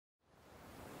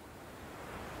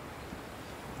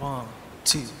1,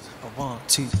 2, 1,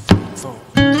 2, 4.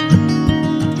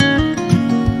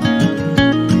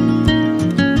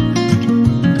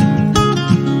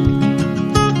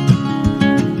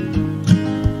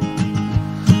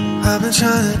 I've been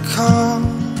trying to call,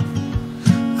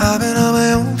 I've been on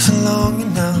my own for long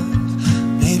enough.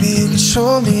 Maybe you could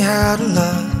show me how to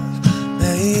love,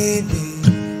 maybe.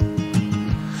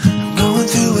 I'm going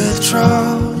through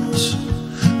withdrawals,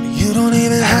 but you don't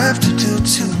even have to do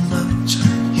too much.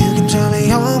 You can turn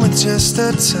me on with just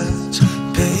a touch,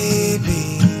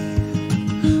 baby.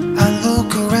 I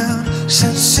look around,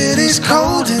 since the city's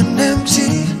cold and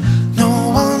empty, no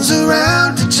one's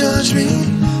around to judge me.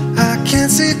 I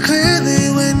can't see clearly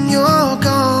when you're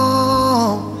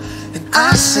gone. And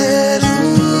I said,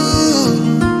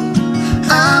 ooh,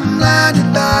 I'm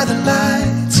blinded by the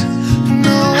light.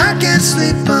 No, I can't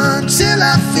sleep until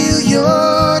I feel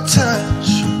your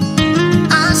touch.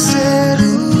 I said,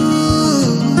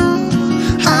 ooh,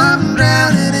 I'm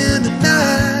drowning in the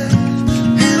night.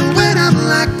 And when I'm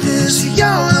like this,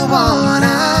 you're the one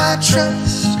I trust.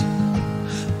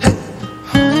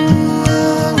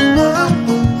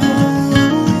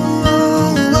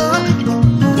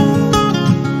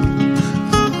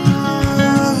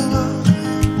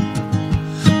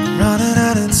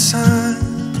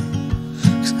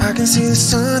 I can see the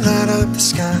sun light up the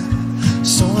sky,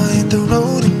 so I hit the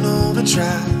road in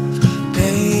overdrive,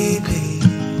 baby.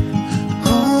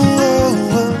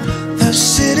 Oh, the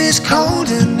city's cold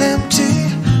and empty,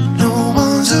 no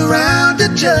one's around to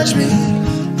judge me.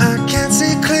 I can't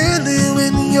see clearly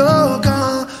when you're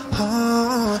gone.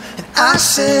 And I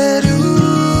said,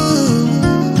 ooh,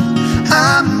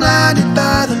 I'm blinded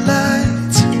by the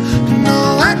light.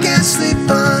 No, I can't sleep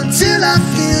until I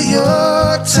feel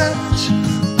your touch.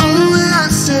 I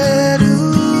said,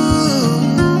 ooh,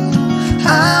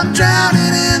 I'm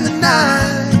drowning in the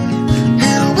night.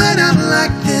 And when I'm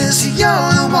like this,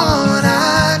 you're the one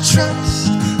I trust.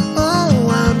 Oh,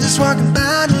 I'm just walking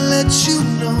by to let you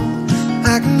know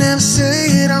I can never say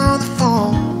it on the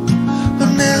phone,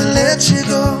 I'll never let you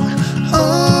go.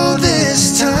 Oh,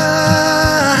 this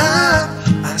time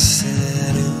I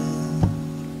said, ooh,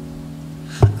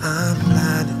 I'm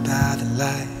blinded by the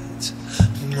light.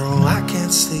 No, I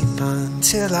can't sleep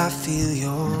until I feel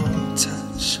your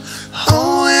touch.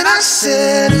 Oh, and I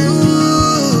said,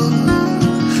 ooh,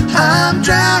 I'm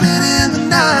drowning in the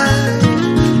night.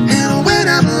 And when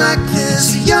I'm like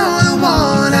this, you're the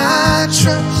one I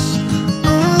trust.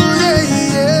 Oh, yeah,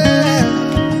 yeah.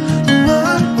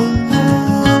 Oh, oh, oh,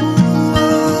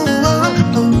 oh,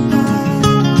 oh, oh,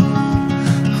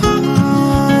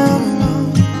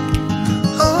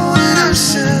 oh, and I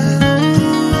said,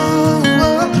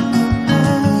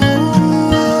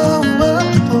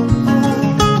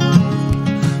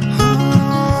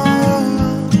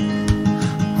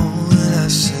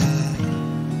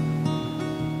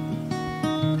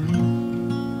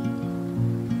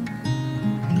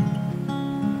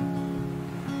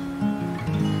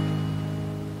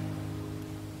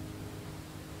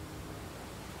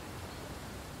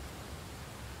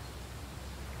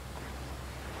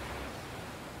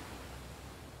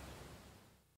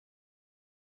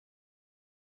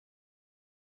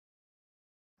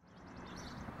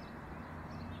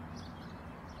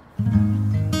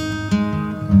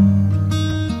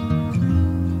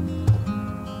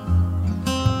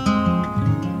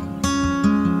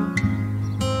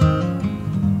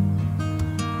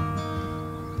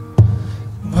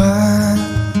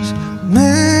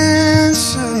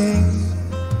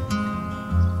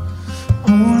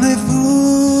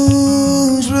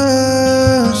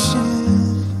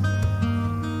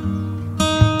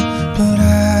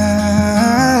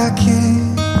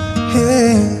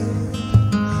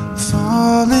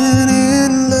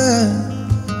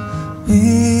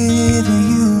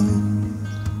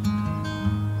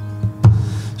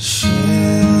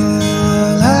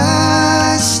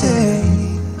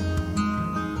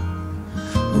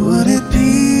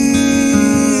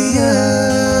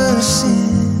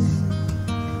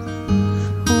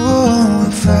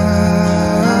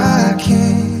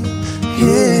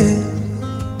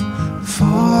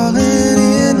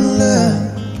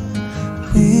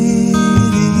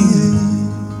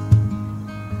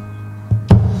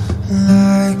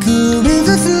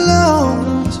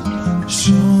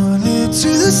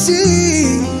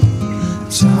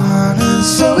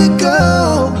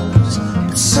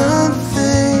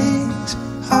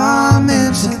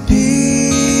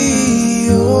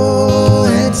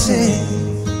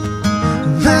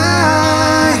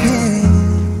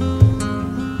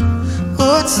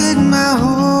 take my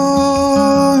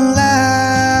whole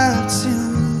life to,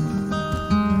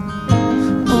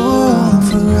 oh,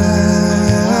 forever.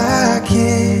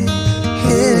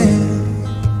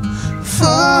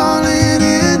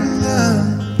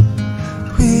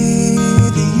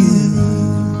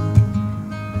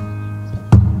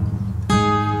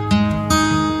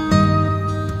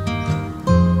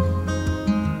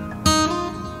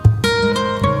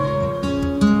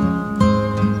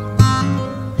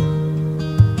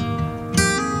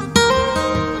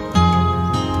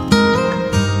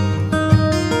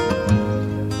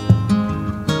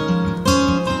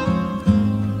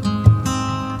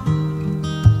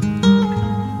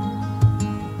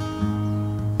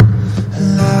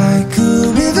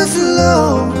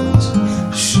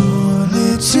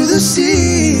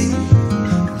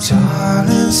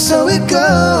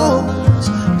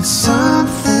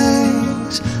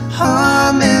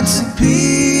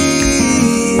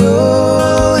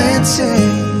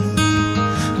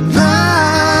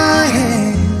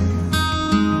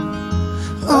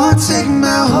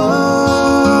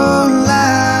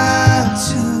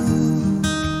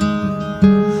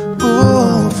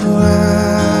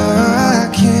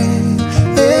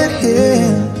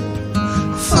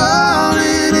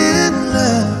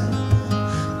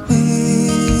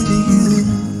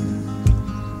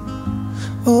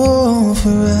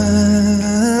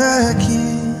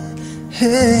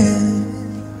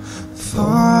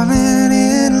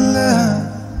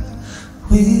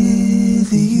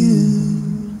 with you.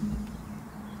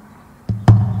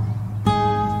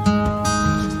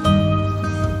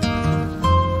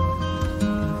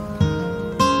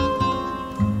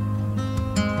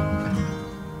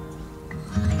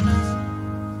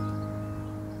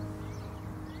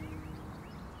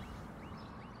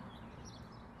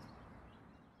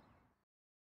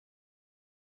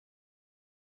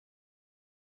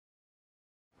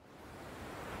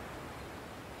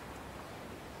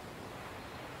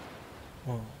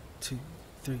 One, two,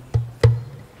 three.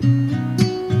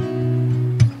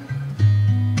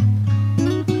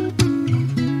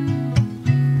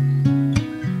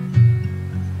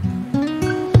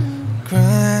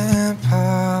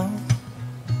 Grandpa,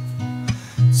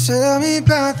 tell me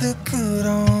about the good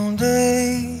old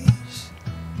days.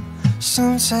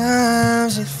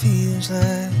 Sometimes it feels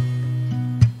like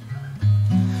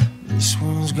this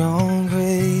one's gone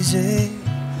crazy.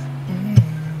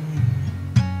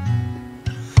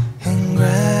 And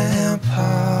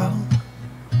Grandpa,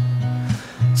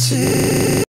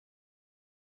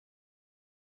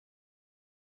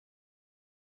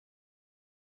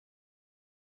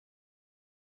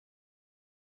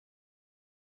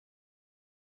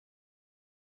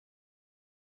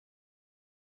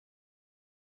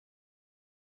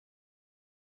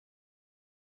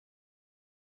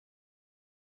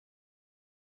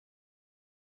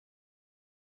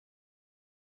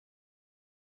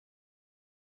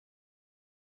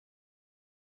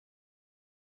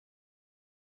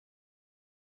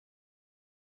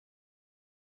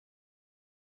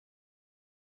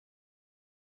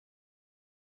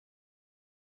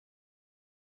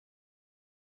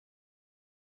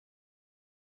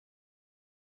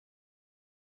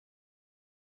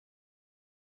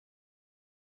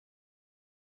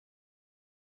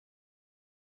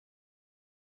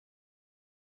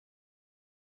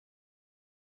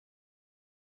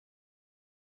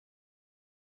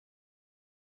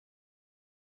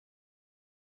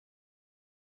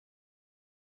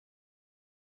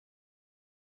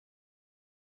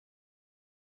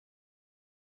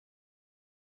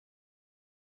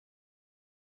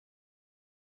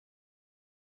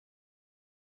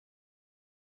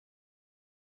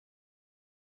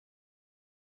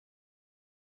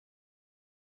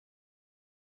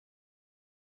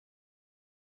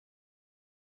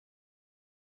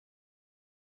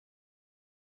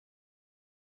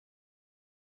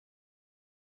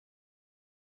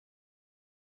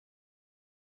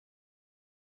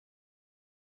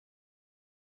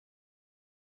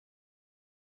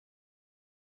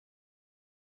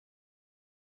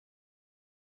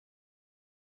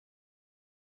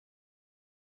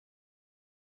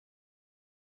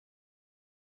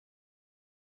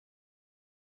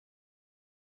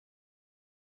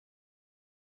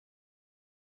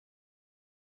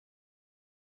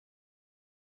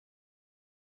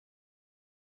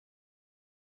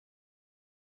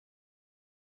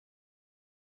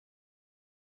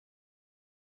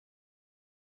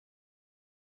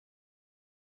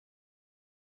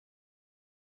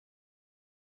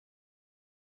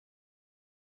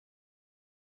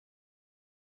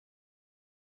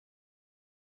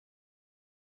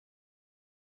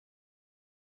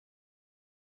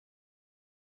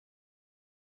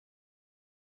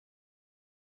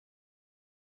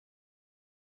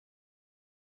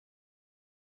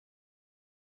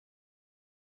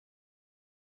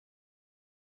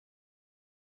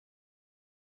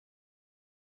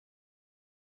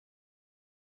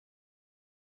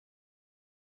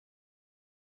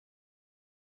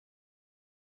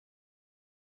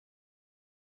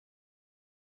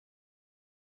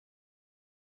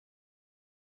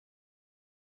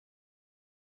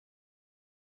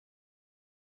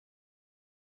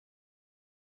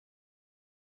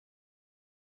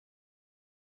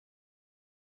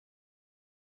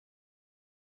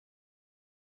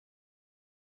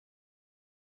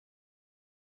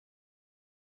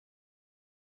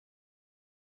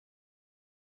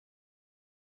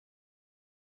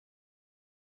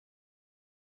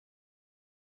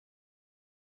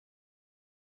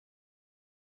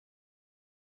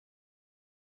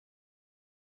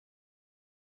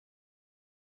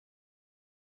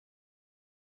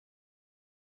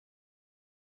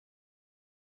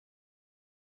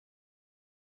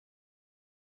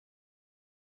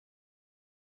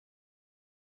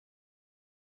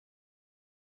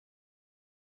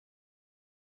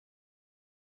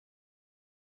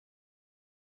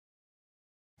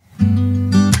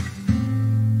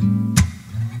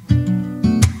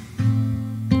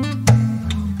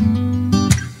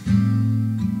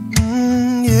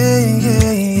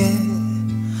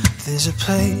 There's a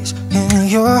place in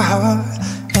your heart,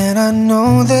 and I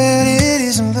know that it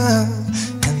isn't love,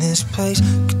 and this place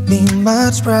could be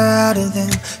much brighter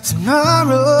than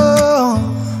tomorrow.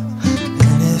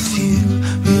 And if you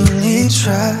really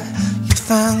try, you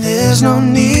find there's no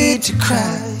need to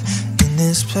cry. In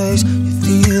this place you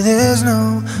feel there's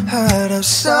no hurt or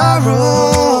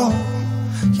sorrow.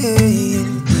 Yeah,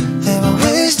 there are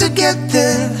ways to get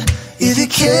there if you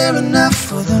care enough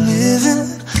for the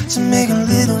living, to make a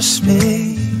little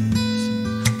space,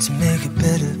 to make a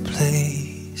better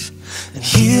place, and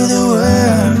heal the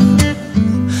world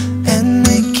and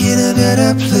make it a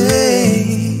better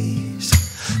place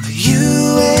for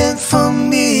you and for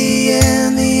me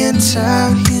and the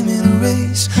entire human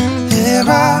race. There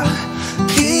are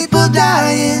people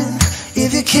dying.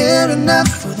 If you care enough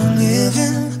for the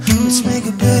living, let's make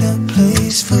a better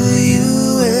place for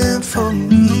you and for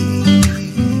me.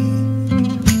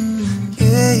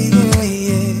 Yeah, yeah,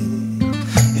 yeah.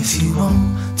 If you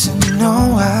want to know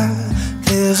why,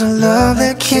 there's a love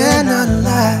that cannot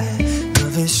lie.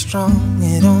 Love is strong,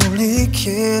 it only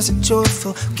cares a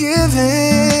joyful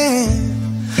giving.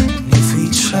 And if we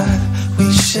try,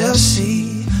 we shall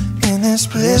see. In this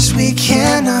bliss we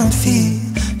cannot feel.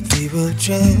 If we will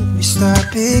dread, we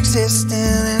stop existing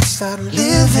and start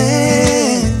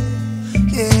living.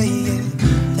 Yeah, yeah.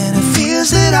 And it feels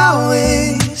that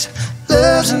always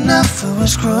love's enough for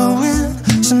us growing.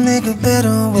 So make a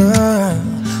better world,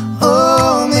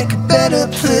 oh, make a better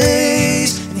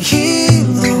place, and heal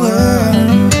the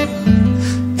world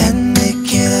and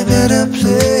make it a better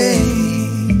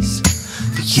place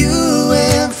for you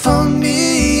and for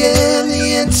me and the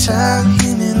entire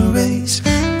human race.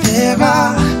 There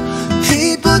are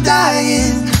people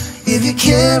dying. If you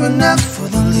care enough for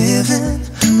the living,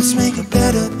 let's make a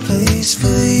better place for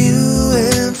you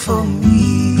and for me.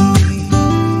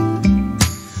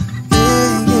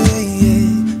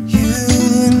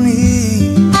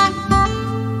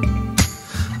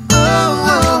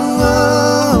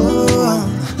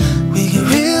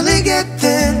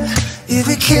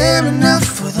 Care enough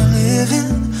for the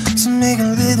living, to make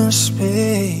a little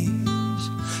space,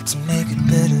 to make a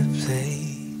better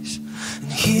place,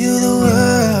 and heal the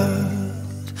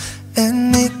world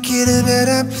and make it a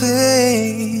better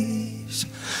place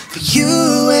for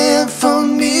you and for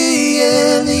me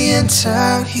and the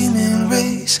entire human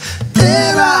race.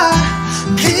 There are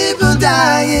people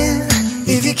dying.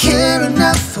 If you care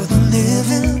enough for the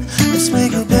living, let's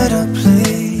make a better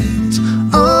place,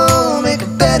 oh, make a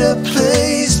better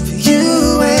place for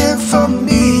you and for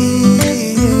me.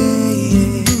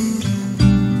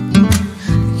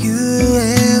 You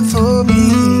and for me.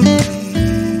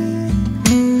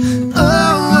 Oh,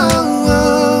 oh,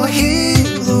 oh,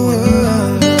 heal the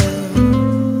world.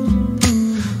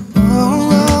 Oh,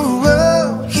 oh,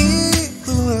 oh, heal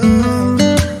the world.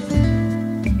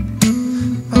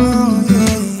 Oh,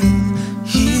 yeah,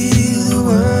 heal the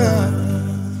world.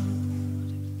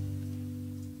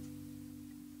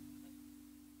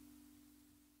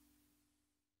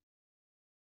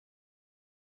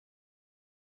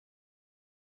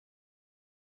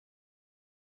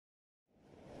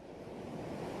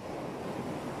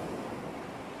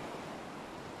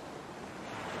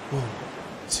 One,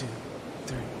 two,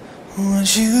 three. Would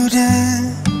you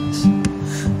dance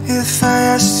if I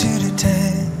asked you to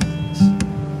dance?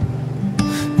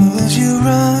 Would you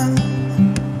run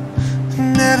and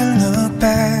never look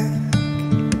back?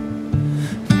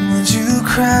 Would you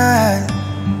cry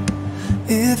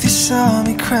if you saw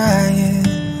me crying?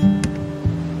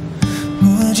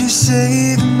 Would you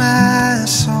save my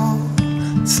soul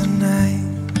tonight?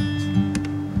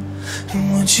 And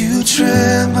would you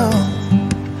tremble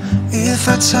if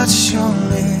I touch your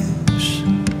lips?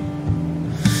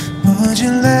 Would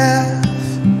you laugh?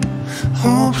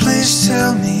 Oh, please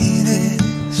tell me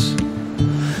this.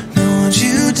 Now would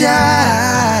you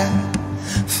die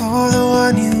for the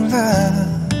one you love?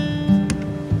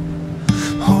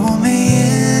 Hold me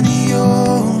in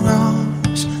your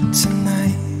arms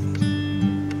tonight.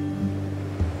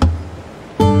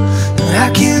 I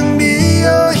can be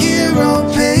your hero,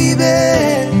 baby.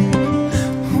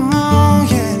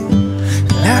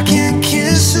 I can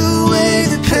kiss away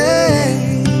the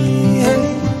pain.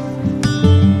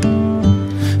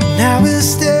 Now we'll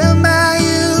stand by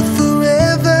you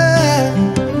forever.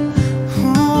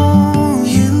 Oh,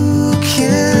 you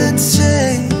can't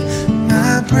take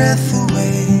my breath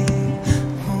away.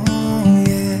 Oh,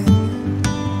 yeah.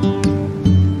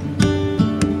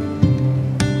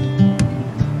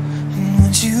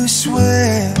 Would you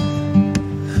swear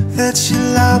that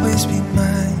you'll always be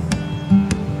mine?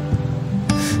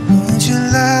 Would you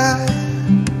lie?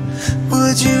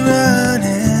 Would you run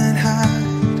and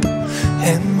hide?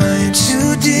 Am I in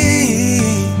too deep?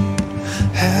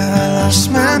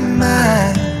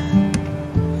 mind.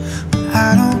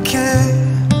 I don't care,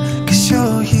 'cause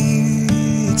you're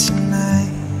here tonight.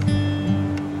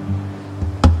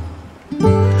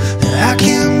 I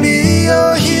can be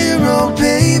your hero,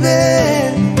 baby.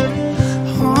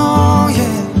 Oh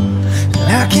yeah.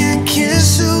 I can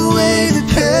kiss away the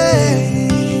pain.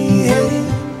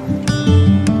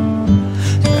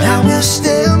 I will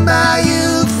stand by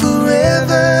you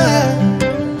forever.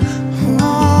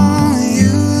 Oh,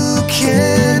 you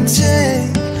can't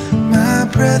take my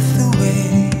breath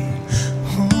away.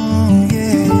 Oh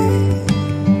yeah.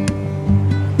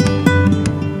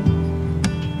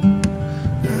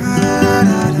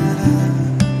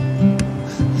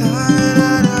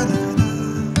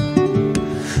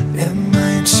 Am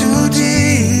I too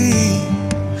deep?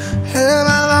 Have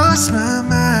I lost my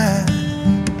mind?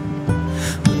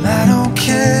 Well, I don't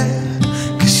care,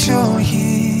 'cause you're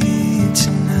here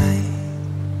tonight.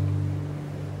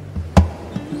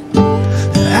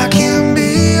 I can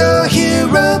be your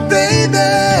hero,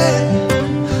 baby.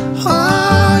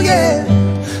 Oh yeah.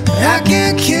 I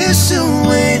can kiss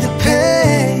away the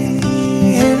pain,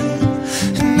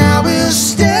 and I will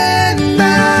stand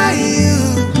by you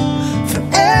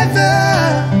forever.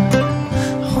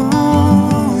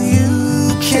 Oh, you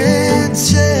can't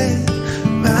take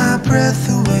my breath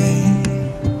away.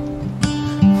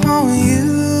 Oh,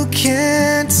 you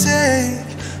can't take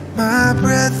my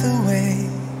breath away.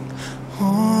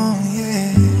 Oh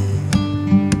yeah.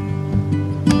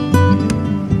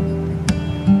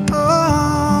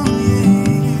 Oh yeah.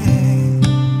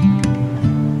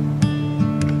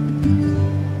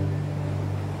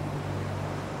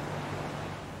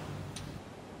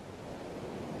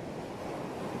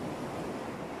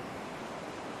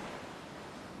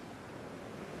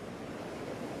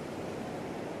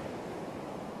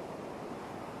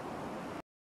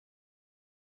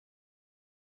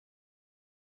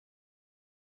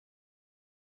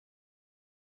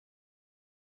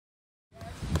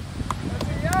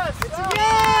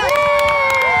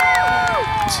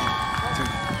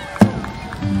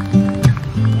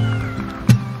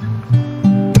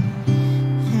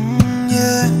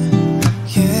 Yeah,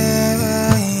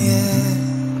 yeah, yeah.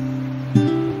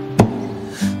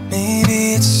 Maybe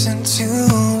it's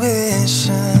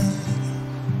intuition,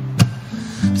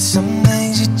 but some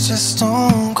things you just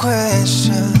don't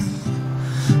question.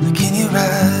 Look in your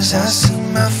eyes, I see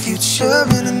my future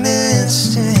in an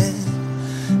instant.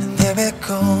 And there it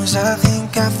goes, I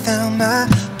think I found my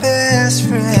best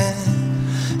friend.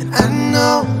 And I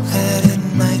know that it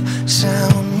might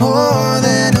sound more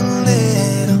than a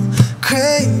little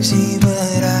crazy,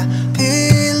 but I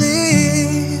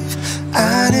believe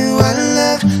I knew I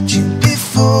loved you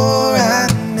before I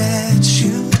met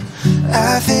you.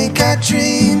 I think I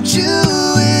dreamed you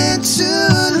into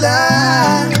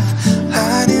life.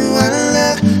 I knew I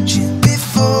loved you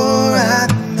before I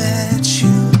met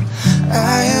you.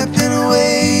 I have been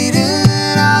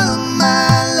waiting all of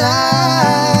my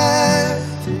life.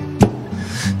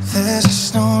 There's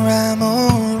just no rhyme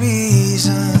or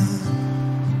reason,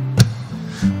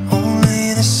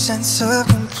 only the sense of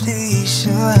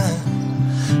completion.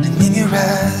 And in your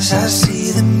eyes I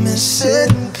see the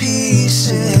missing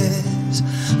pieces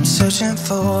I'm searching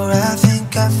for. I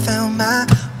think I found my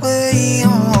way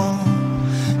home.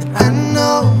 And I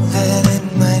know that it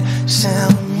might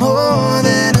sound more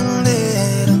than a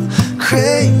little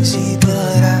crazy,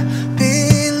 but I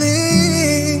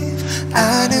believe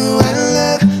I knew I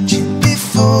loved you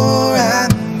before I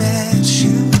met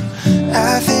you.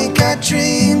 I think I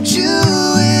dreamed you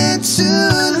into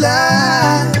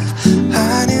life.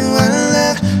 I knew I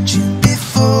loved you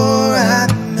before I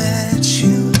met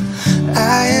you. I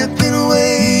have been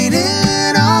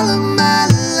waiting all of my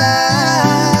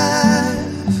life.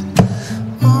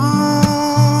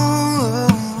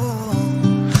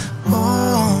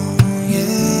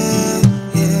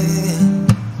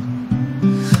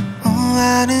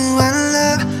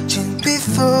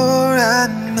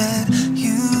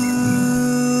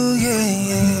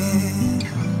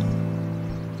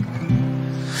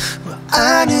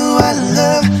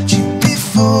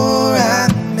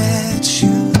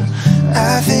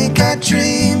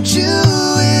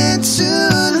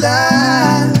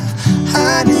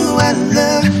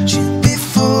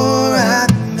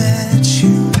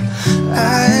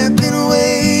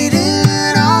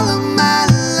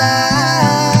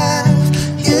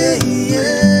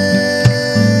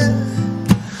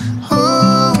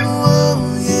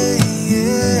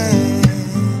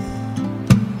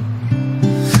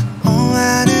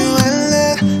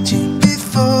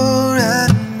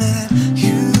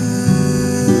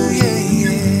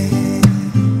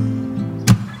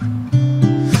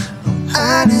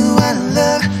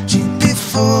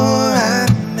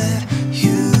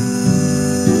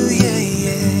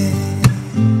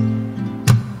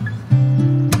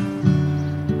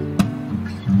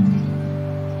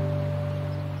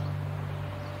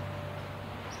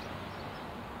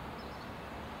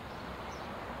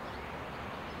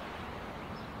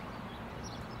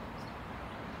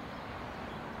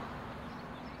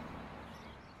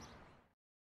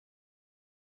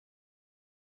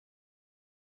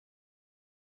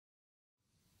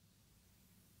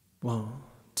 1,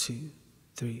 2,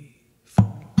 3, 4.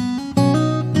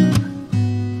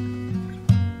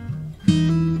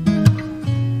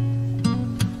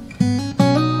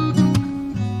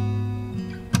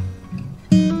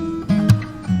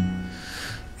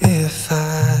 If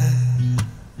I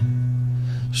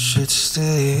should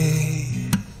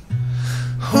stay,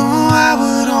 oh, I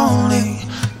would only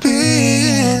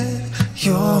be in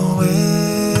your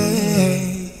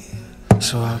way.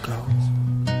 So I'll go,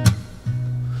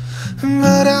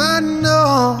 but I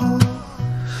know,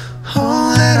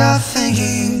 oh, that I'll thank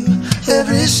you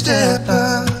every step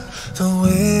of the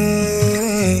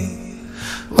way.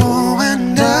 Oh,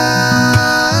 and I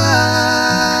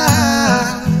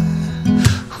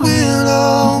will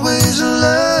always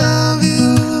love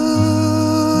you,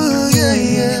 yeah,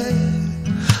 yeah.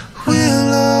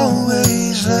 We'll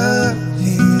always love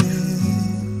you,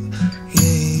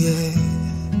 yeah, yeah.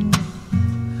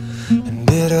 And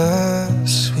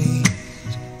bittersweet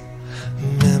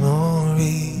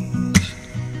memories,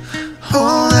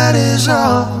 oh, that is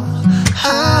all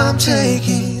I'm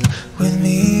taking with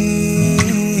me.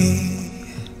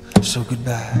 So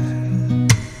goodbye,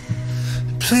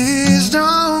 please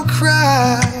don't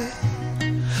cry,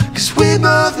 'cause we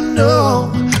both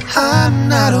know I'm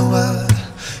not what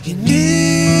you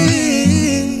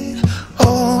need.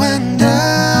 Oh, and I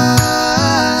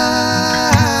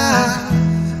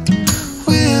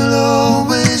will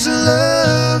always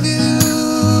love you,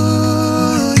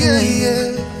 yeah,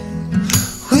 yeah.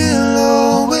 We'll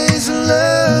always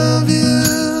love you,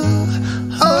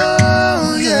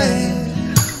 oh, yeah.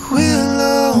 We'll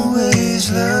always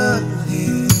love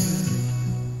you,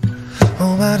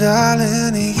 oh, my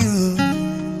darling, you,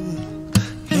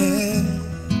 yeah.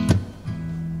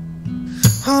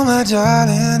 Oh, my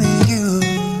darling, you.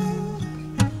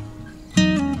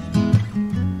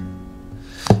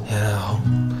 And I hope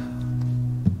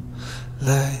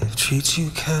life treats you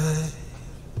kind,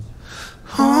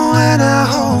 oh, and I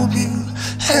hope you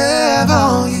have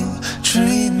all you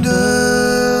dreamed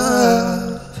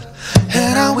of.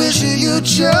 And I wish you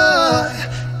joy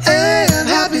and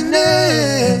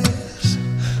happiness,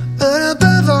 but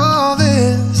above all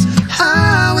this,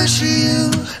 I wish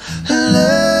you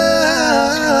love.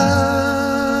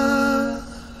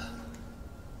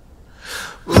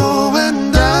 Oh,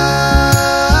 and I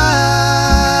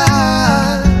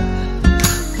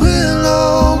will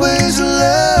always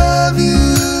love you,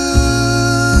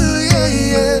 yeah,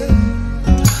 yeah.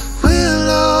 We'll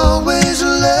always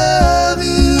love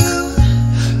you,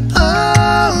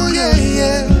 oh, yeah,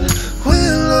 yeah.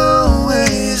 We'll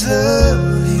always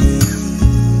love you,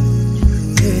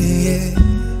 yeah, yeah.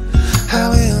 I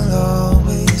will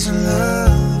always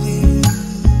love you.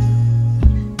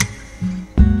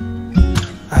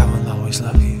 I will always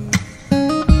love you.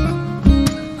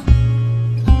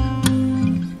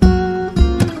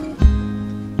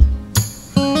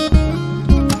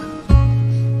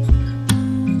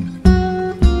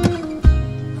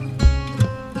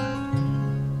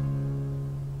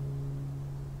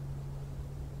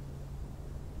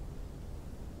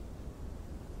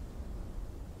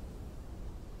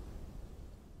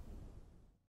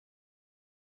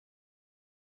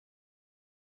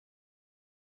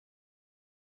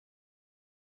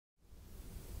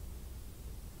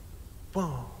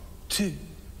 One, 2,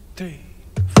 3,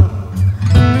 4.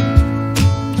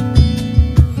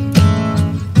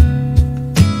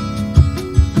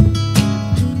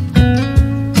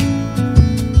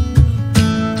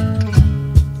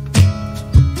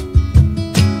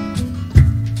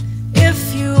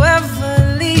 If you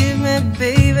ever leave me,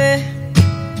 baby,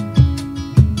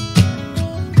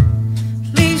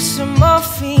 leave some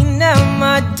morphine at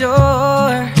my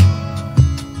door.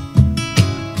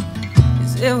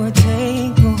 It would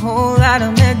take a whole lot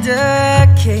of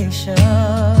medication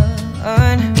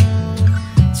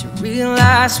to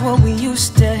realize what we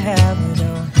used to have. We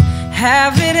don't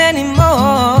have it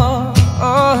anymore.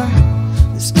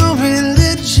 There's no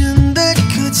religion that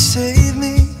could save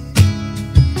me,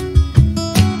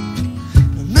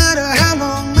 no matter how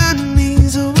long my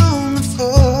knees are on the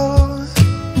floor.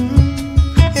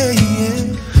 Yeah,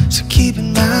 yeah. So keep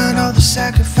in mind all the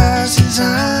sacrifices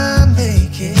I'm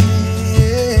making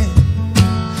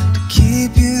to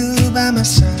keep you by my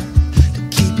side, to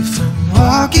keep you from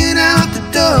walking out the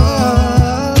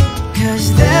door.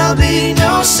 'Cause there'll be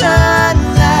no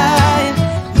sunlight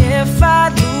if I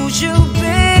lose you,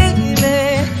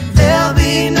 baby. There'll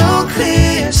be no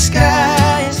clear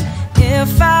skies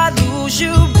If I lose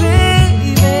you,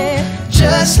 baby.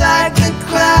 just like the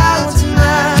clouds in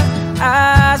my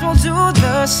Eyes won't do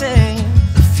the same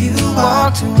if you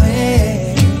walked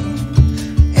away.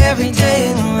 Every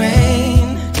day in the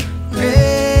rain,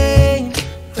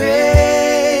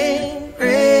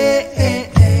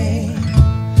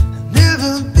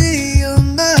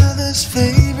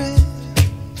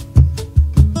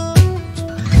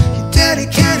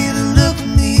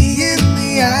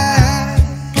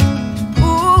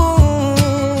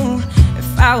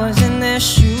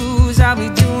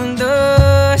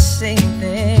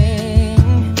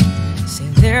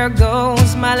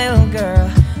 knows my little girl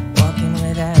walking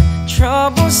with that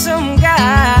troublesome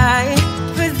guy,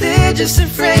 but they're just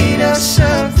afraid of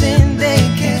something they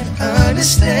can't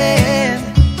understand.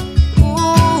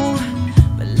 Ooh,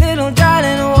 but little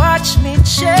darling, watch me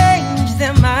change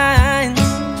their minds.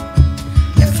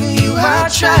 And for you I'll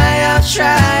try, I'll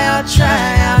try, I'll try,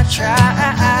 I'll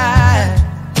try.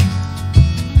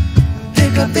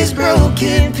 Pick up these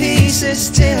broken pieces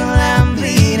till I'm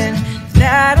bleeding.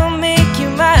 That'll make you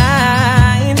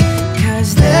mine.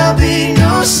 'Cause there'll be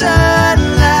no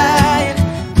sunlight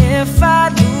if I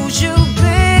lose you,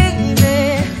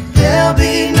 baby. There'll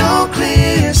be no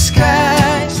clear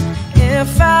skies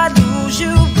if I lose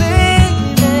you,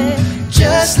 baby.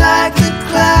 Just like the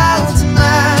clouds,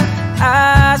 my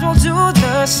eyes won't do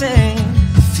the same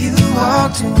if you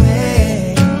walked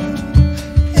away.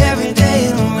 Every day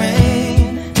it'll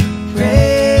rain,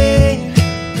 rain,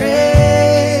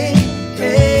 rain,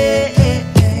 rain.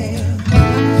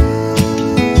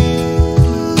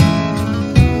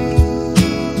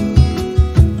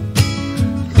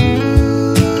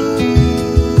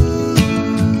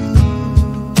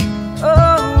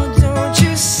 Oh, don't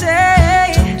you say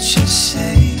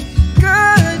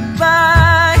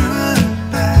goodbye,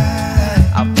 goodbye.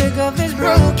 I'll pick up these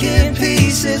broken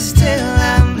pieces till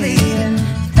I'm bleeding.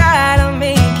 That'll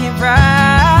make it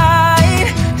right.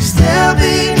 'Cause there'll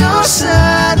be no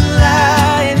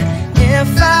sunlight if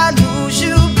I lose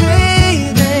you,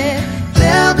 baby.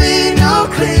 There'll be no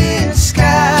clear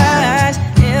skies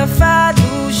if I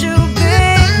lose you,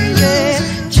 baby.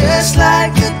 Just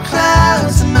like the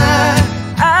clouds, my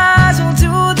eyes will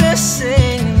do the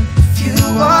same if you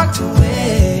walked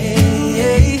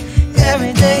away.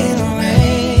 Every day it'll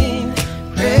rain,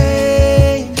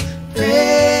 rain,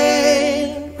 rain,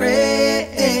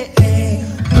 rain.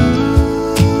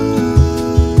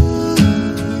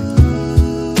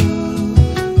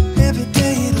 Every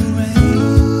day it'll rain.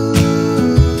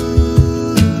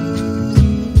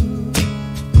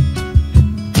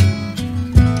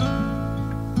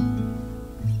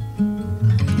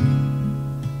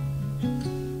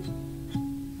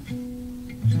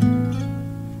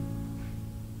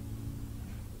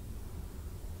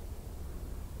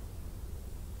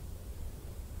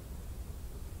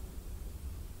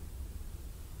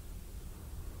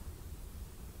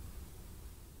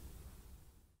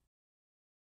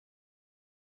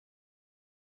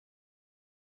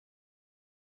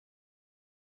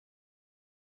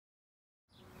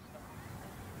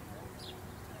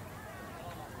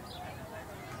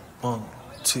 One,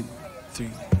 two,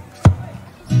 three.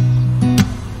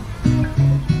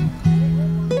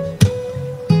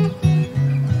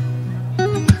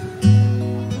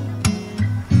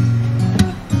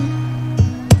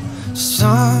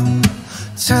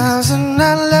 Sometimes in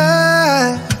our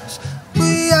lives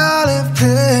we all have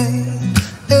pain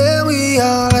and we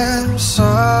all have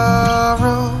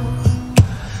sorrow.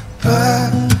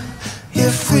 But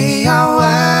if we are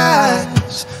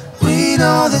wise, we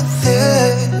know that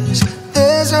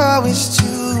there's always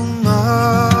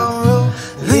tomorrow.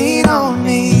 Lean on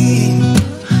me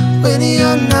when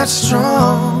you're not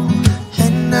strong,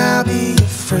 and I'll be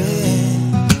your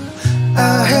friend.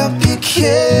 I'll help you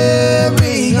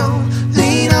carry on.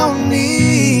 Lean on me.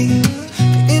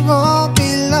 It won't be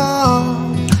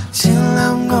long till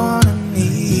I'm gonna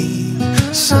need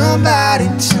somebody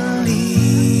to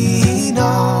lean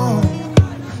on.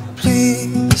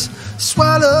 Please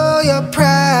swallow your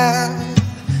pride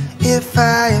if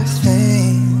I have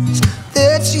things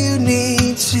that you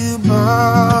need to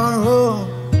borrow.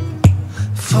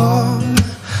 For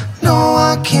no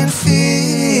one can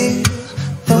feel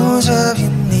those of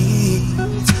your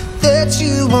needs that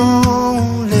you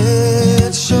won't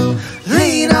let show.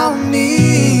 Lean on me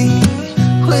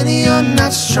when you're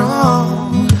not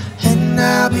strong, and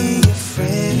I'll be your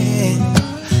friend.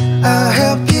 I'll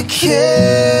help you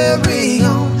carry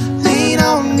on. Lean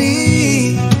on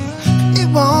me. It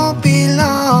won't be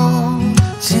long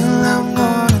till I'm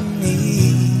gonna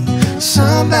need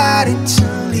somebody to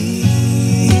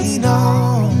lean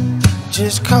on.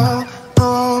 Just call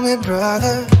on me,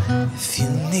 brother, if you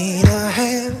need a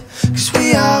hand. 'Cause we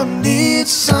all need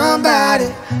somebody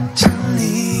to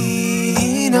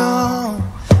lean on.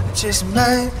 I just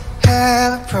might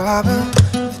have a problem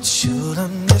that you'll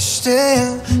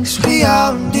understand. 'Cause we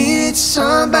all need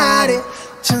somebody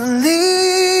to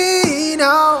lean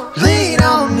on. Lean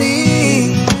on me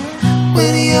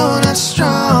when you're not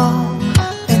strong,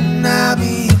 and I'll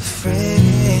be your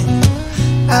friend.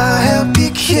 I'll help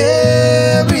you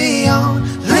carry on.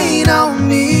 Lean on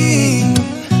me.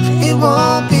 It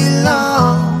won't be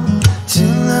long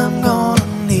till I'm gonna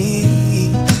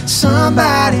need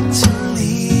somebody to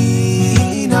lean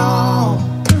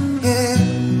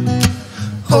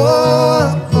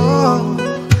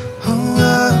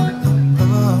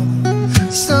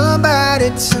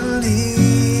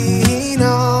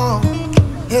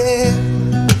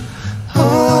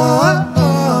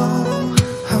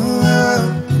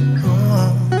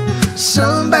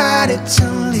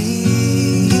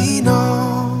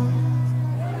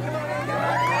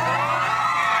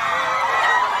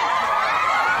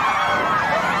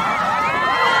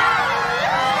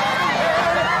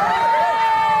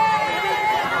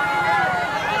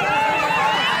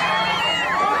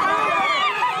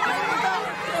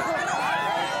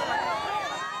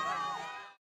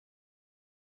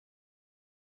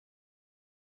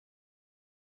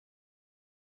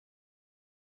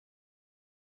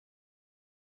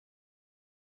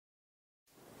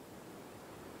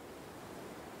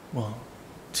 1,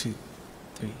 2,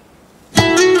 3.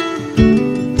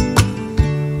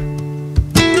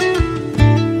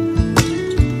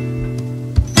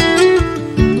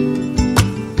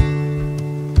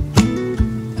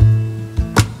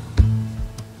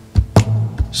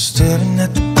 Staring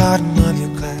at the bottom of your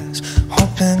glass,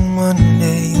 hoping one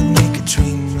day you'll make a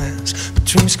dream last. But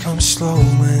dreams come slow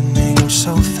and they go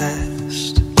so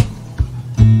fast.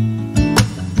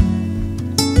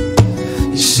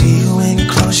 You see when you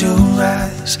close your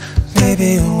eyes,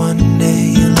 maybe one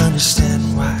day you'll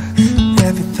understand why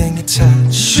everything you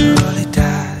touch surely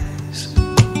dies.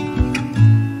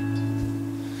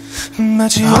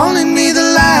 But you only need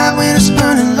the light when it's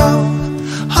burning low,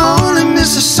 only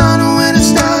miss the sun when it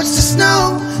starts to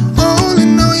snow, only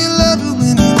know you love her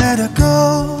when you let her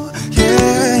go.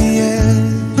 Yeah, yeah.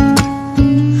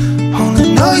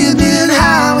 Only know you've been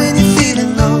high when you're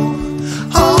feeling low,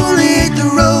 only hate the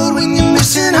road when you're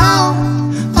missing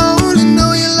home, only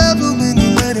know you love her when you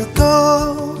let her go.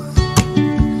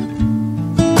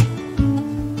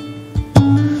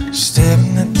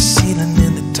 Staring at the ceiling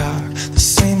in the dark, the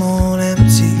same old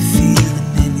empty feeling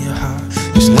in your heart.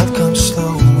 'Cause love comes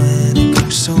slow and it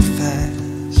goes so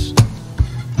fast.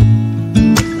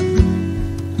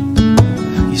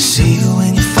 You see her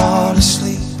when you fall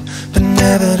asleep, but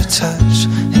never to touch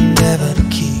and never to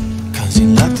keep, 'cause you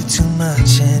loved it too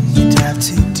much and you dive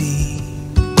too deep.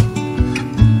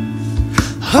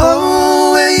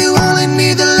 Oh, where you only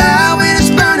need the light when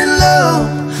it's burning low,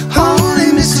 only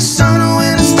miss the sun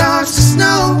when it starts to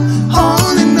snow,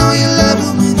 only know you love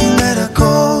her when you let her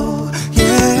go.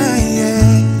 Yeah,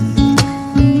 yeah.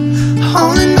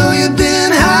 Only know you've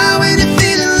been high when you're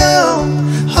feeling low,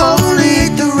 only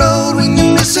hate the road when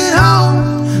you're missing home,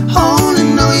 only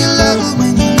know you love her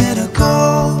when you let her go.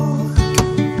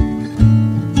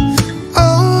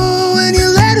 Oh, when you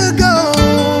let her go.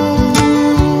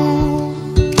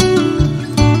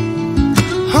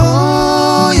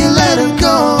 Oh, you let her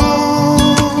go.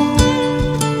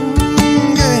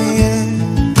 Yeah, yeah.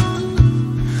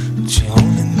 But you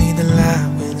only need the light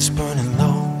when it's burning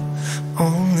low,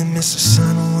 only miss the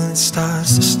sun when it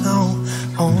starts to snow,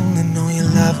 only know you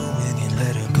love her when you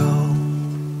let her go.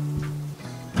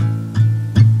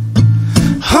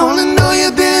 Only know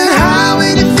you've been high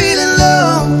when you're feeling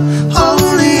low,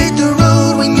 only hate the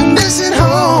road when you're missing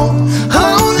home,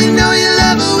 only know you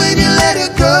love her when you let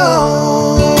her go.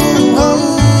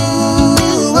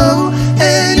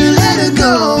 And you let her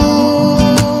go.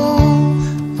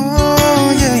 Oh,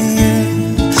 yeah, yeah,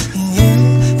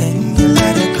 yeah, and you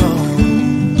let her go.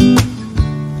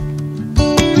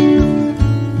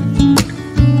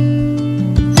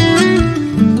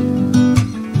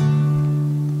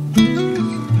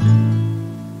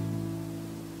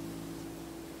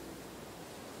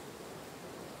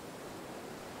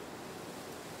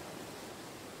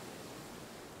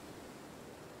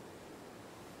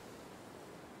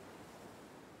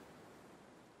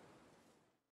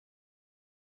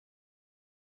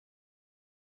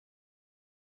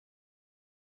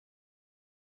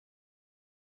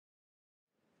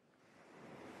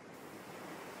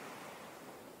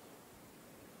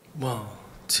 One,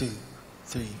 2,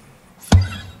 3, 4.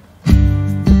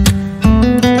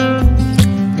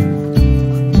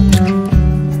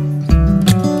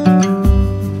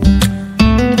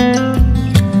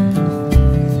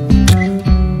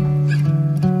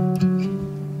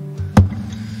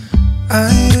 I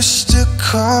used to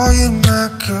call you my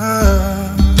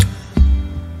girl,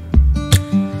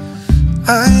 I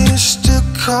used to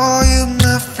call you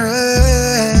my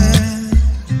friend,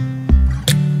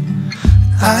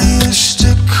 I used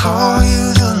to call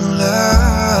you the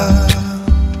love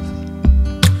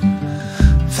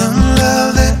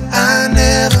that I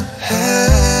never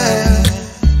had.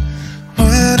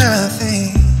 When I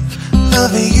think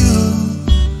of you,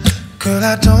 girl,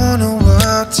 I don't know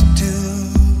what to do.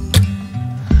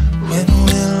 When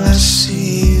will I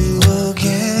see you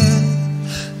again?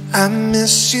 I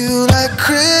miss you like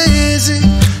crazy,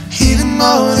 even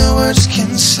more than words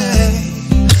can say.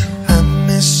 I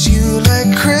miss you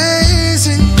like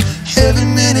crazy, every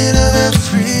minute of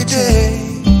every day.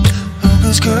 Oh,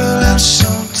 'cause girl, I'm so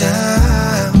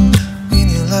down when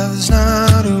your love's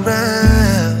not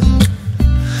around.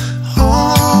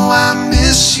 Oh, I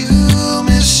miss you,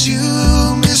 miss you,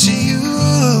 miss you.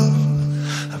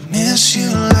 I miss you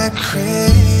like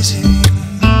crazy.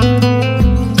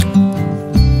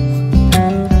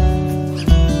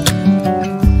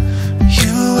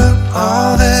 You were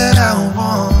all that I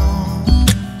want,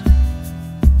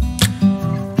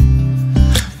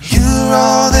 you're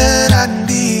all that I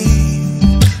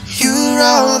need, you're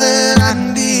all that I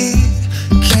need.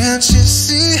 Can't you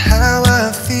see how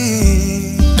I feel?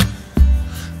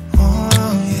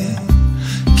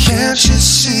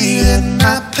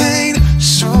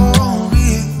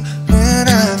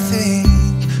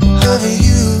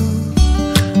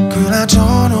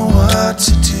 don't know what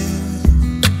to do.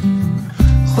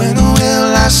 When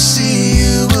will I see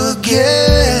you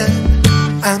again?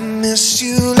 I miss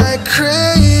you like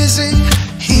crazy,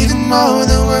 even more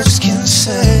than words can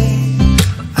say.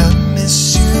 I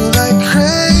miss you like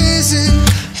crazy,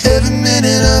 every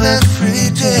minute of every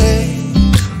day.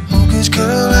 Oh, 'cause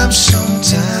girl, I'm so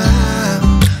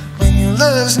down when your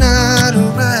love's not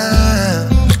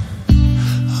around.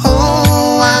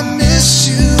 Oh, I miss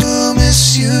you,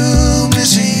 miss you,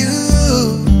 miss you.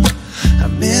 I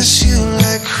miss you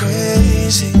like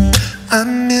crazy. I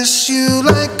miss you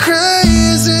like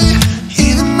crazy,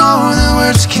 even more than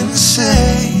words can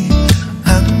say.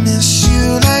 I miss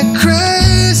you like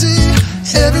crazy,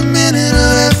 every minute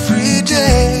of every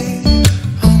day.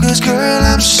 Oh, 'cause girl,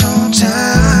 I'm so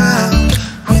down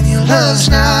when your love's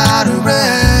not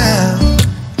around.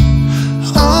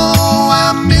 Oh,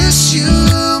 I miss you,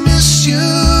 miss you,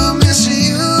 miss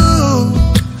you.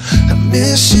 I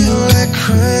miss you like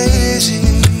crazy.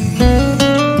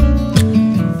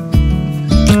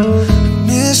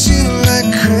 Miss you like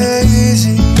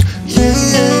crazy. Yeah,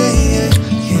 yeah, yeah,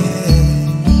 yeah.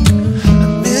 I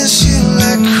miss you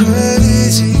like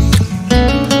crazy.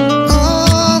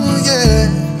 Oh, yeah.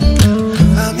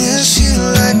 I miss you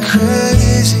like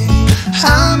crazy.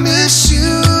 I miss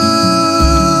you.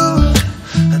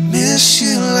 I miss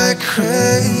you like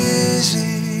crazy.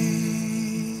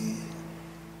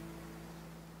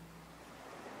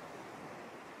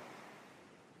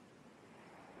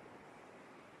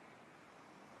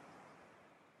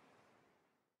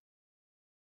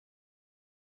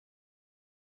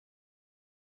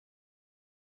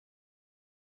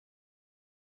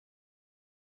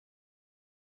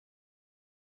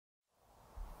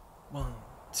 One,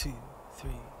 two,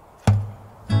 three.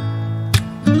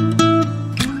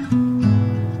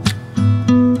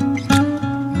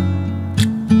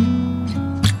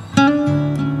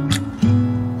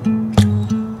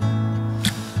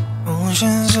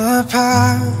 Oceans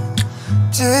apart,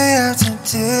 day after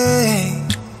day,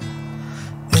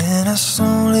 and I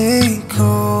slowly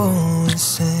go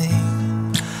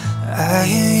insane. I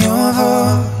hear your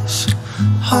voice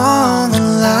on the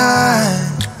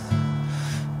line,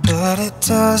 but it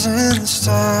doesn't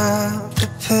stop the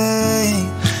pain.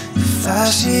 If I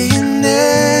see you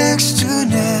next to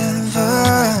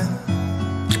never,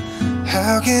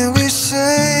 how can we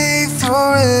say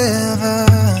forever?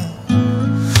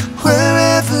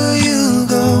 Wherever you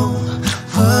go,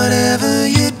 whatever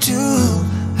you do,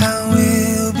 I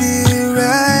will be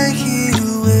right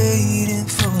here waiting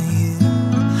for you.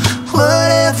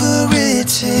 Whatever it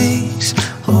takes,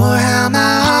 or how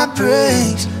my heart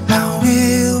breaks, I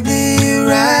will be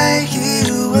right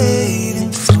here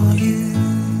waiting for you.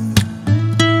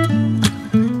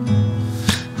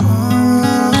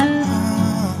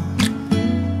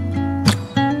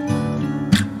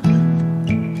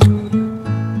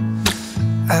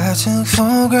 I took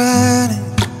for granted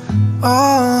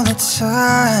all the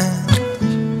time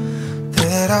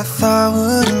that I thought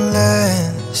would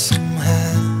last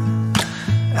somehow.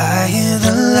 I hear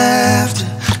the laughter,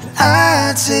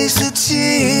 I taste the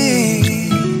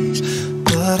tears,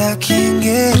 but I can't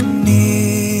get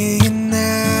near you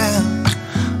now.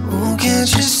 Oh, can't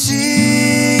you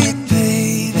see it,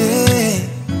 baby?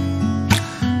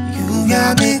 You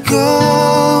got me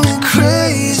going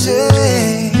crazy.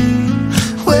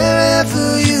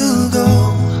 Wherever you go,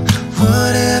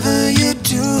 whatever you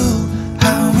do,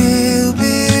 I will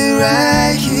be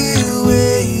right here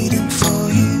waiting for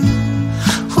you.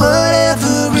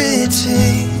 Whatever it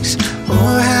takes,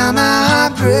 or how my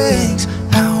heart breaks,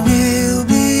 I will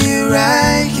be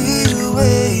right here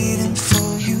waiting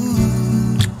for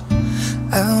you.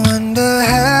 I wonder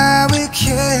how we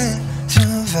can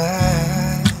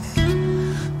survive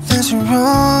this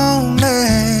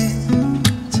romance.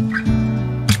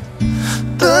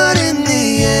 But in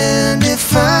the end,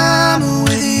 if I'm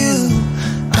with you,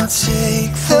 I'll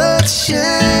take the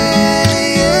chance.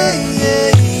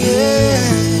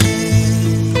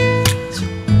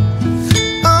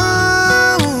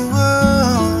 Oh,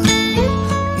 oh,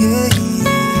 yeah,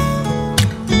 yeah.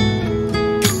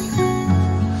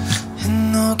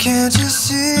 And oh, can't you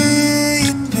see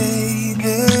it,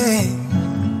 baby?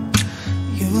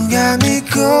 You got me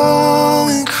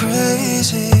going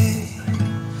crazy.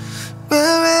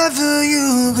 Wherever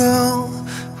you go,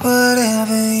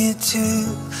 whatever you do,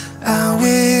 I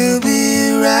will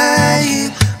be right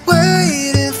here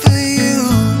waiting for you.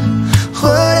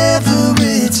 Whatever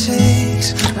it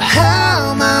takes,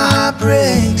 how my heart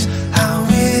breaks, I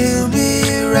will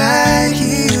be right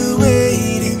here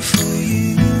waiting for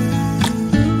you.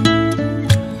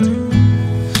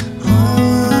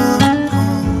 Oh,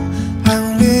 oh, I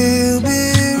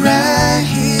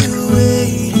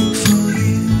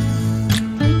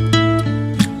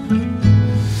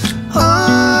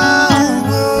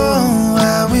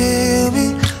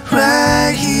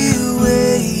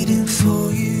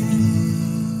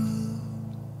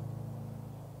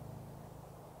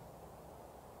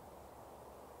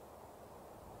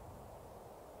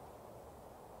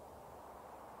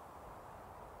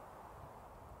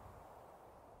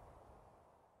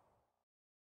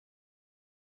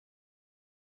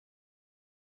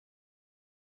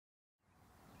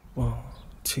 1,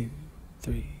 2,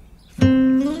 3, 4.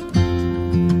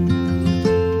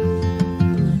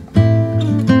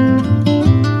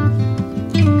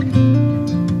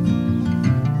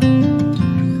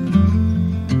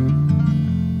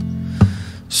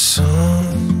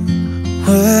 Somewhere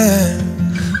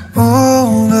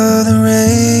over the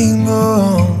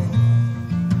rainbow,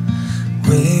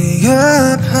 way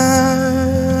up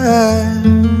high,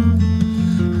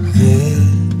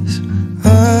 there's a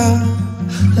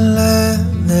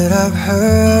land that I've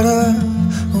heard of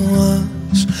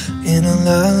once in a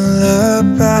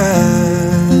lullaby.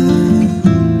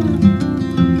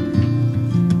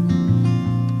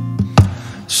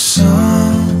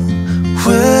 Somewhere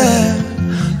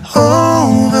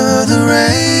over the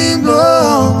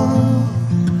rainbow,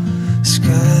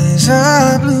 skies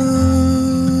are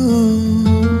blue,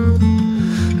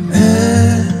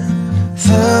 and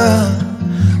the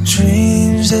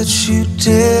dreams that you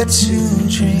dare to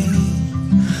dream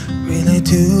really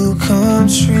do come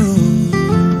true.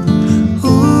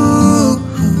 Ooh.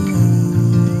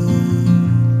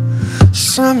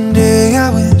 Someday I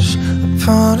wish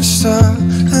upon a star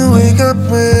and wake up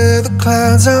where the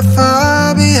clouds are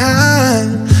far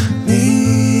behind me,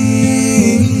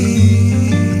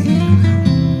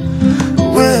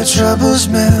 where troubles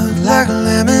melt like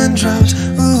lemon drops.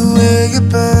 Ooh, way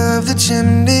above the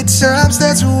chimney tops,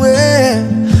 that's where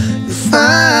you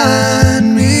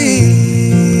find me.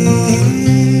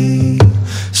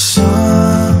 Somewhere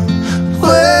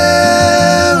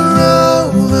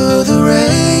over the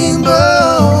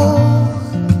rainbow,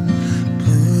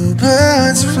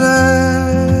 bluebirds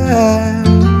fly,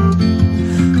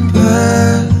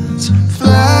 birds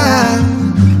fly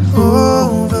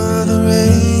over the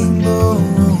rainbow.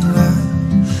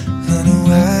 And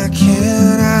why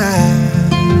can't I?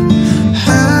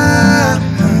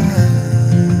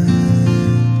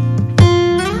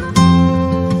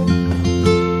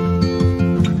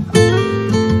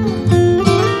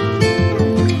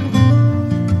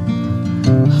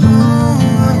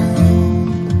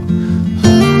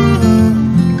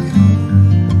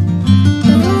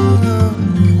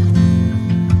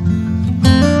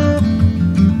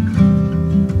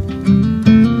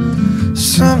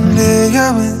 Someday I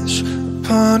wish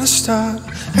upon a star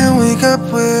and wake up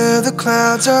where the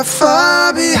clouds are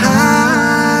far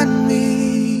behind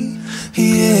me,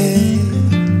 yeah,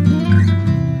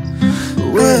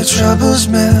 where troubles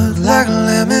melt like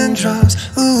lemon drops.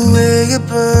 Ooh, way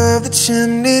above the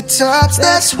chimney tops,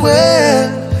 that's where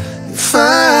you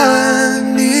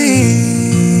find me.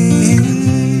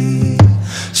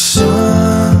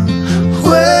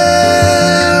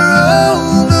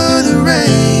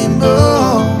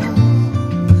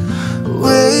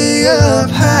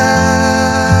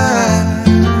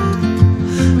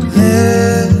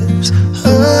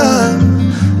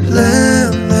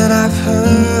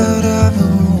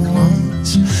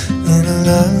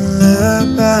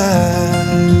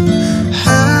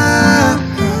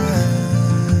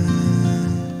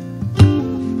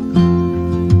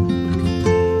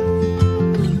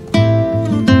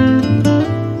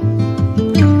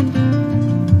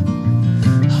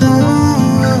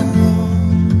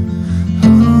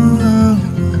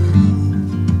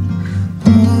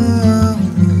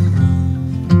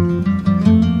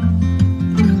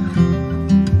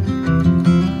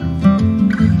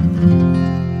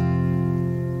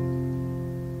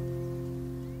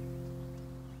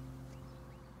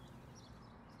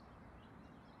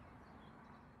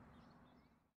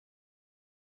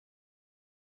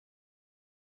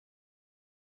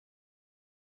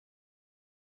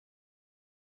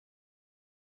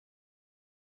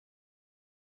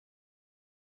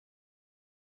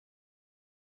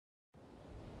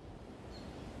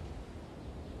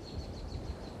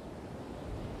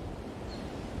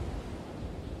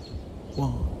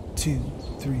 One, two,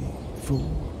 three, 4.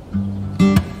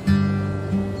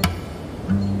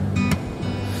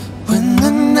 When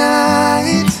the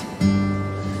night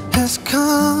has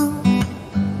come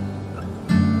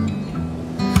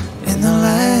and the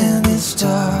land is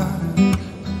dark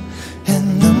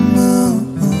and the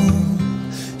moon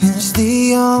is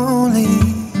the only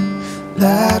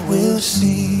light we'll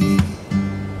see,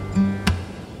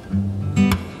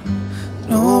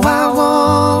 no, I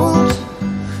won't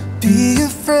be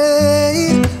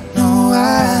afraid. No, I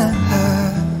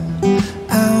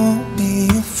won't be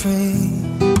afraid.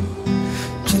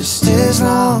 Just as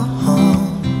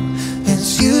long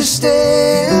as you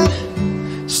stand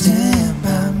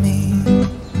by me.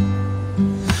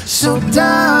 So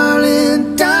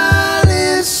darling,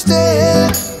 darling,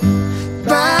 stand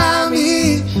by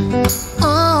me.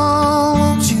 Oh,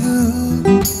 won't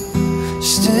you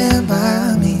stand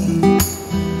by me?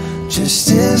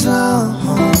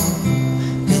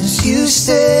 as you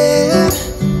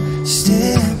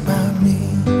stand by me.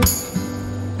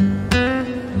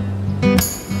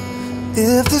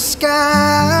 If the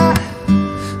sky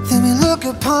that we look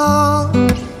upon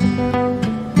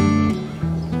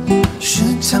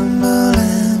should tumble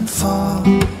and fall,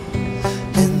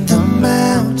 and the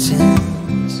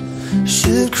mountains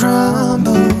should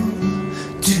crumble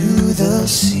to the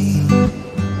sea,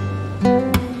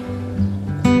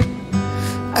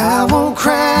 I won't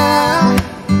cry,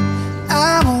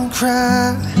 I won't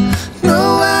cry.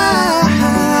 No,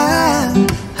 I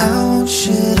won't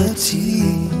shed a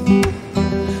tear,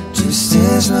 just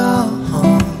as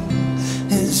long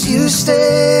as you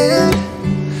stand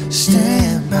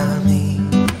by me.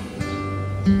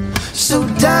 So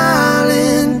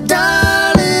darling,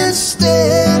 darling,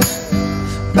 stand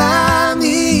by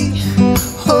me.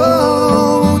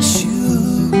 Oh, won't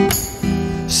you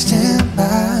stand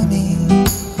by me,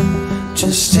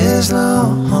 just as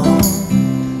long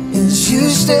as you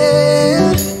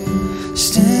stand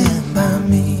by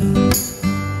me.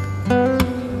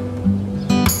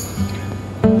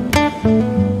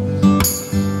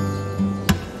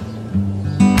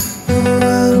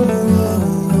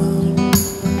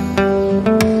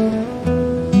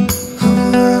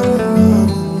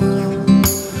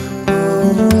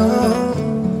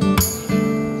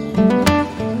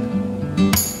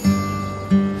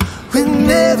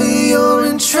 Whenever you're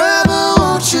in trouble,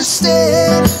 won't you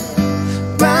stand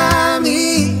by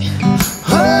me?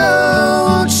 Oh,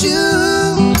 won't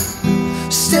you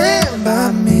stand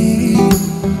by me,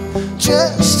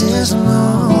 just as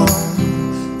long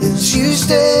as you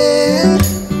stand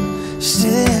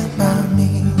by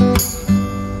me.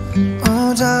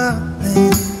 Oh,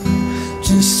 darling,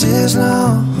 just as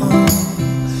long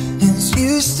as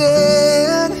you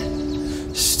stand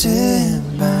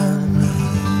by me.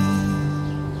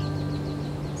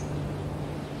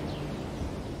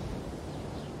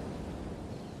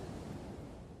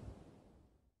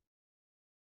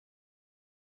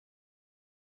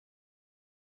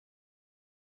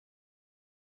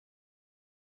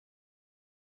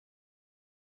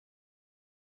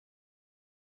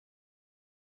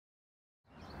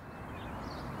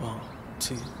 One,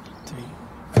 two, three.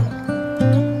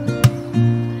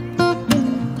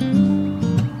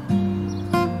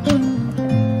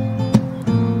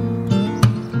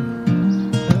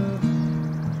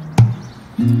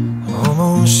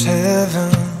 Almost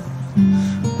heaven,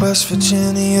 West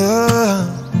Virginia,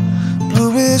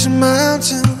 Blue Ridge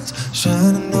Mountains,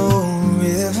 Shenandoah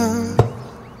River.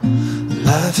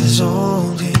 Life is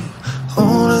old here,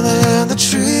 older than the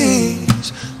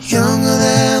trees, younger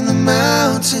than the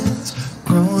mountains,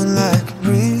 growing like a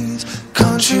breeze.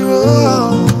 Country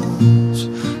roads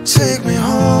take me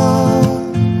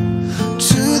home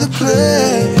to the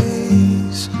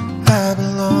place I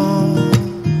belong.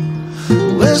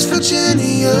 West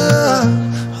Virginia,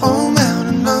 oh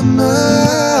mountain mama,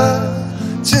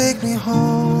 take me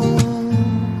home.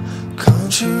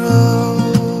 Country roads,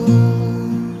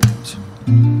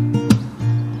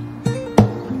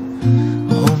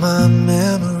 all my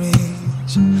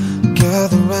memories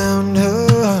gather round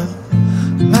her.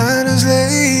 Miner's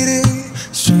lady,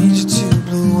 stranger to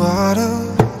blue water,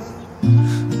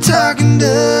 dark and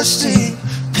dusty,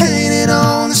 painted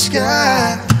on the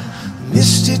sky.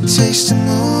 Misty taste of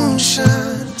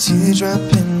moonshine, a teardrop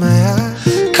in my eye.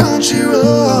 Country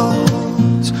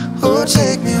roads, oh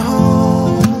take me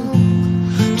home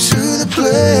to the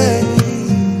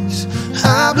place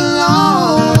I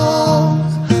belong.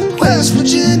 West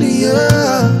Virginia,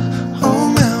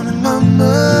 oh mountain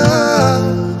mama,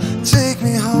 take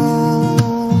me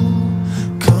home.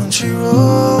 Country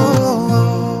roads,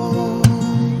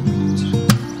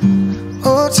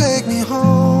 oh take me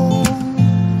home.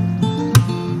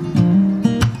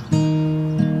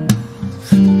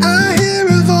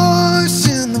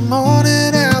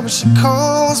 She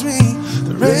calls me,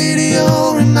 the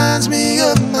radio reminds me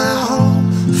of my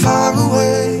home far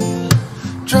away.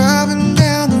 Driving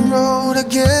down the road, I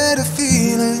get a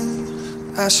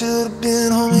feeling I should have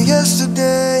been home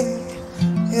yesterday.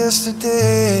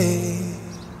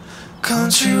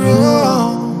 Country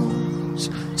roads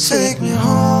take me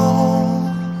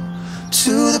home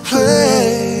to the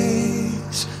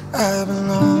place I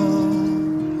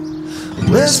belong.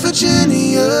 West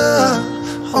Virginia,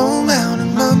 oh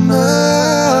mountain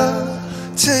mama,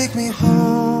 take me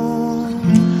home.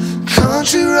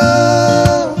 Country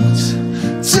roads,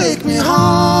 take me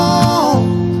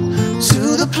home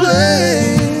to the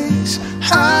place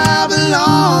I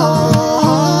belong.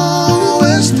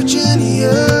 West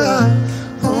Virginia,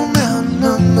 oh mountain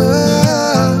mama,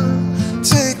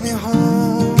 take me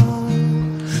home.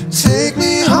 Take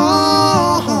me home.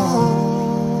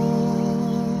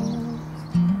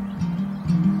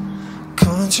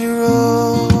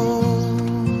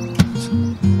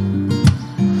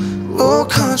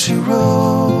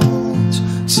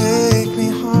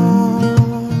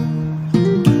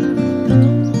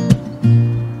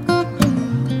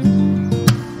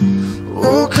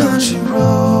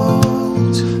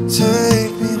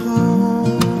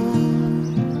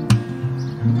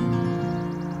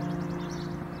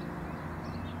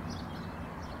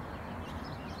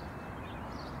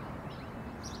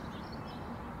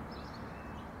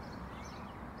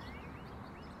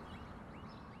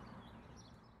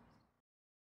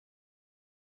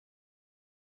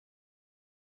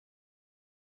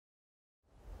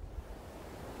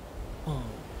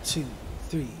 2,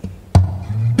 3.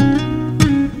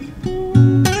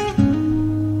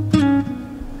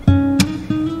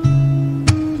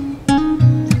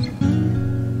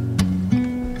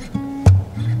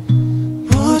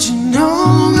 Would you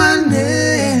know my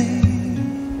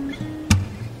name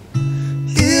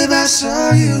if I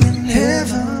saw you in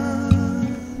heaven?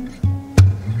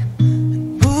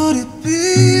 Would it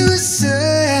be the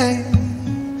same?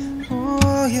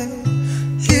 Oh yeah,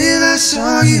 if I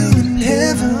saw you in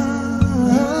heaven.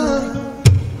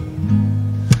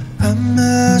 I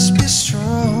must be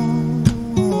strong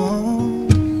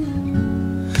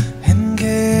and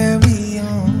carry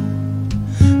on,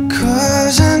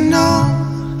 'cause I know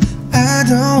I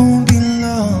don't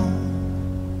belong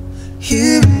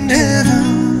here in heaven.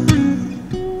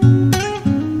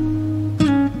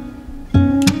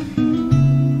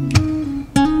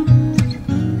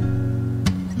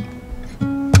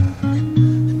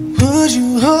 Would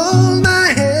you hold my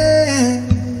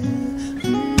hand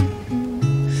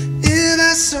if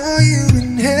I saw you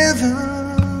in heaven?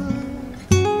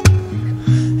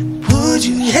 Would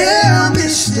you help me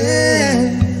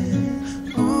stand?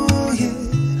 Oh yeah,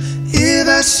 if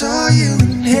I saw you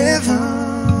in heaven,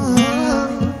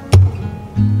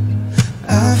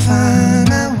 I'll find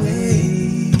my way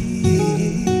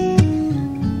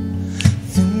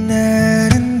through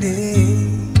night and day,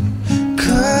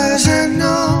 'cause I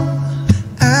know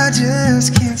I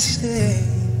just can't stay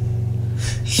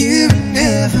here in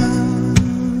heaven.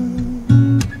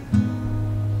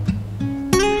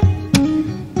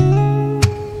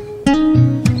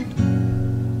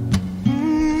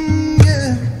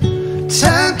 Yeah.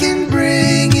 Time can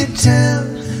bring you down,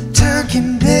 time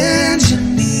can bend your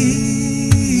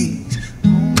knees,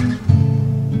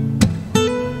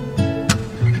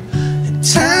 and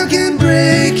time can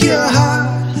break your heart.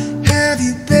 Have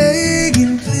you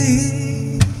begging,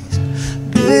 please,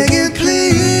 begging,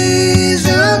 please?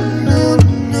 Oh no,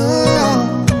 no.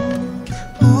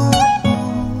 Oh,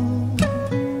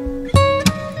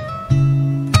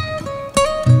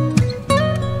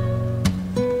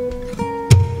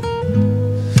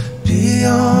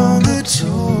 beyond the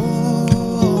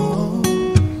door,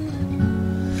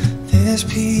 there's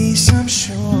peace, I'm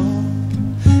sure,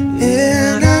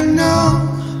 and I know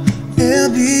there'll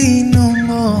be no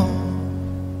more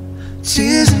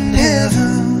tears in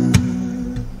heaven.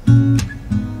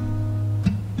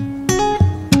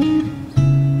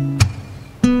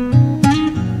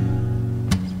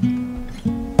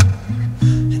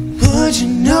 And would you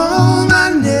know my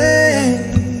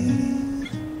name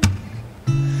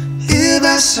if I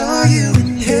saw you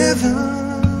in heaven?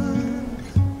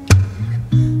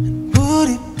 And would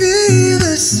it be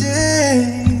the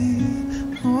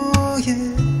same? Oh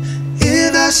yeah,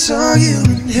 if I saw you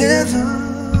in heaven.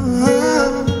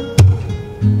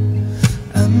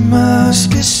 I must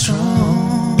be strong